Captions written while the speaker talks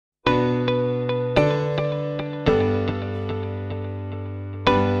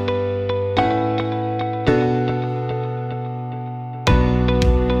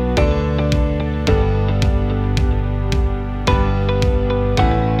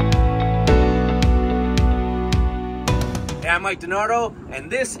I'm Mike Nardo,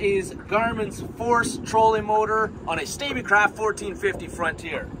 and this is Garmin's Force trolling motor on a Stabicraft 1450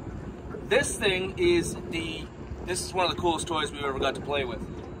 Frontier. This thing is this is one of the coolest toys we've ever got to play with.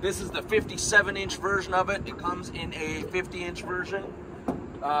 This is the 57-inch version of it. It comes in a 50-inch version.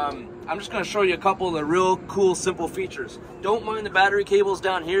 I'm just going to show you a couple of the real cool, simple features. Don't mind the battery cables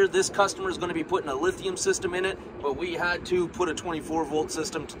down here. This customer is going to be putting a lithium system in it, but we had to put a 24-volt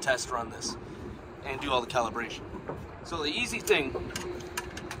system to test run this and do all the calibration. So the easy thing,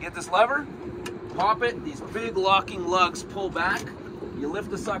 get this lever, pop it, these big locking lugs pull back, you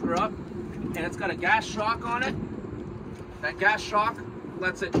lift the sucker up, and it's got a gas shock on it. That gas shock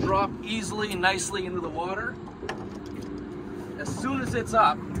lets it drop easily and nicely into the water. As soon as it's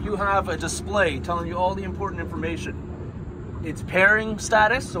up, you have a display telling you all the important information. It's pairing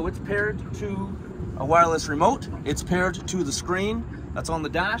status, so it's paired to a wireless remote. It's paired to the screen that's on the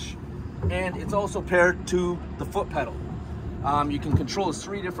dash, and it's also paired to the foot pedal. You can control this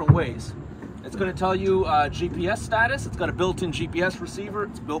 3 different ways. It's going to tell you GPS status. It's got a built-in GPS receiver.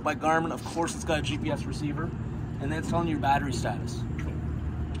 It's built by Garmin. Of course, it's got a GPS receiver. And then it's telling you your battery status.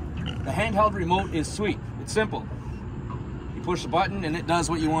 The handheld remote is sweet. It's simple. You push the button and it does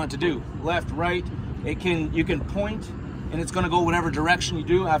what you want it to do. Left, right. You can point and it's going to go whatever direction you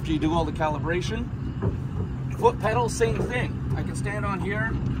do after you do all the calibration. Foot pedal, same thing. I can stand on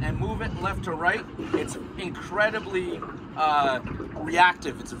here and move it left to right. It's incredibly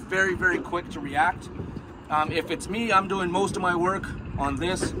reactive. It's very, very quick to react. If it's me, I'm doing most of my work on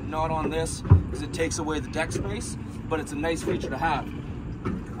this, not on this, because it takes away the deck space, but it's a nice feature to have.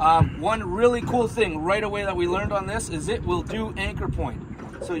 One really cool thing right away that we learned on this is it will do anchor point.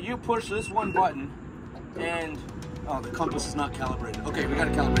 So you push this one button and, oh, the compass is not calibrated. Okay, we gotta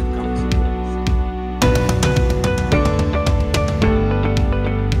calibrate the compass.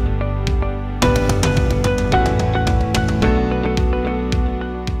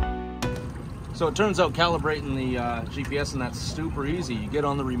 So it turns out calibrating the GPS and that's super easy. You get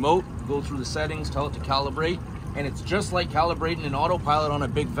on the remote, go through the settings, tell it to calibrate, and it's just like calibrating an autopilot on a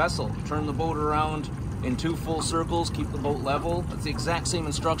big vessel. Turn the boat around in 2 full circles, keep the boat level. It's the exact same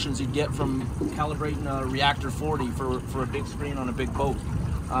instructions you'd get from calibrating a Reactor 40 for a big screen on a big boat.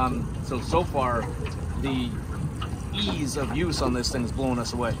 So far, the ease of use on this thing is blowing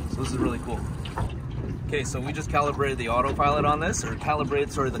us away. So this is really cool. Okay, so we just calibrated the autopilot on this, or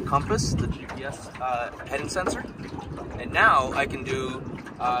calibrated, sorry, the compass, the GPS heading sensor. And now I can do,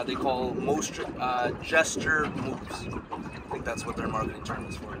 they call gesture moves. I think that's what their marketing term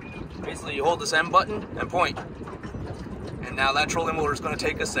is for. Basically, you hold this M button and point. And now that trolling motor is going to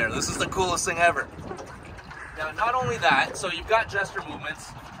take us there. This is the coolest thing ever. Now, not only that, so you've got gesture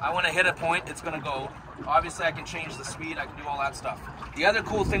movements. I want to hit a point, it's going to go. Obviously, I can change the speed, I can do all that stuff. The other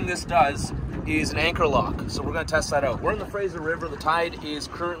cool thing this does is an anchor lock, so we're going to test that out. We're in the Fraser River. The tide is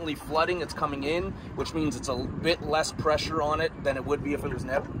currently flooding. It's coming in, which means it's a bit less pressure on it than it would be if it was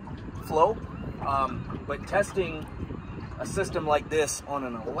ebb flow. But testing a system like this on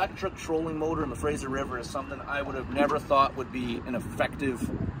an electric trolling motor in the Fraser River is something I would have never thought would be an effective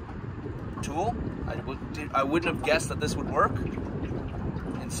tool. I wouldn't have guessed that this would work.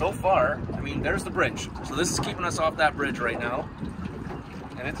 And so far, I mean, there's the bridge. So this is keeping us off that bridge right now.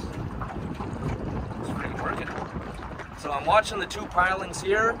 And it's working. So I'm watching the 2 pilings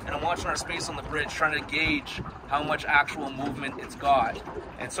here, and I'm watching our space on the bridge, trying to gauge how much actual movement it's got.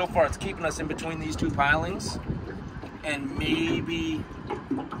 And so far, it's keeping us in between these 2 pilings, and maybe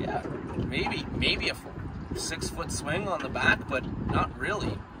a 6-foot swing on the back, but not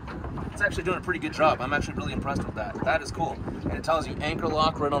really. It's actually doing a pretty good job. I'm actually really impressed with that. That is cool. And it tells you anchor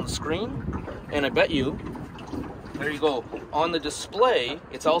lock right on the screen, and I bet you, there you go. On the display,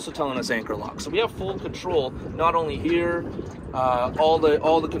 it's also telling us anchor lock. So we have full control, not only here, all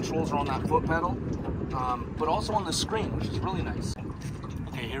the controls are on that foot pedal, but also on the screen, which is really nice.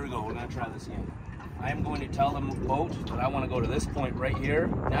 Okay, here we go. We're going to try this again. I am going to tell the boat that I want to go to this point right here,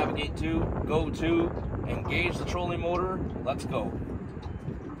 navigate to, go to, engage the trolling motor. Let's go.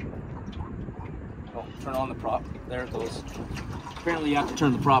 Oh, turn on the prop. There it goes. Apparently you have to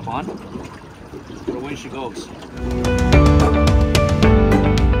turn the prop on. But away she goes.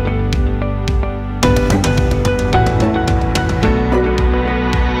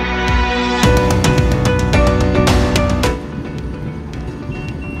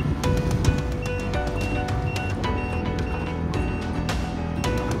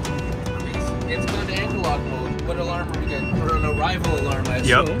 It's gone to anchor lock mode. What alarm are we getting? Or an arrival alarm, I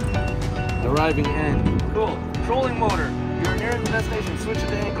assume. Yep. Arriving end. Cool. Trolling motor. You're nearing the destination. Switch it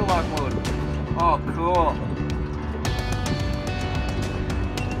to anchor lock mode. Oh, cool.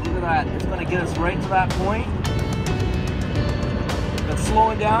 Look at that. It's going to get us right to that point. That's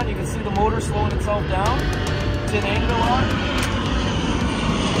slowing down. You can see the motor slowing itself down. It's in angle on.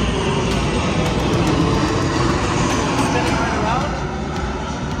 Spinning right around.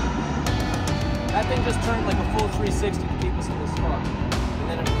 That thing just turned like a full 360 to keep us in this spot. And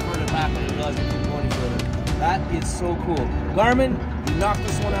then it converted back when it doesn't keep going any further. That is so cool. Garmin, you knocked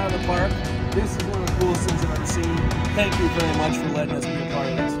this one out of the park. This is one of the coolest things I've ever seen. Thank you very much for letting us be a part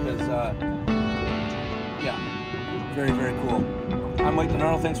of this, because, yeah, very, very cool. I'm Mike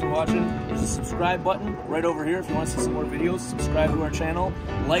Nardo, thanks for watching. There's a subscribe button right over here if you want to see some more videos. Subscribe to our channel,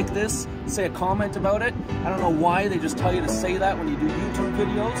 like this, say a comment about it. I don't know why they just tell you to say that when you do YouTube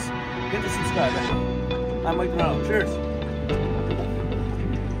videos. Hit the subscribe button. I'm Mike Nardo. Cheers.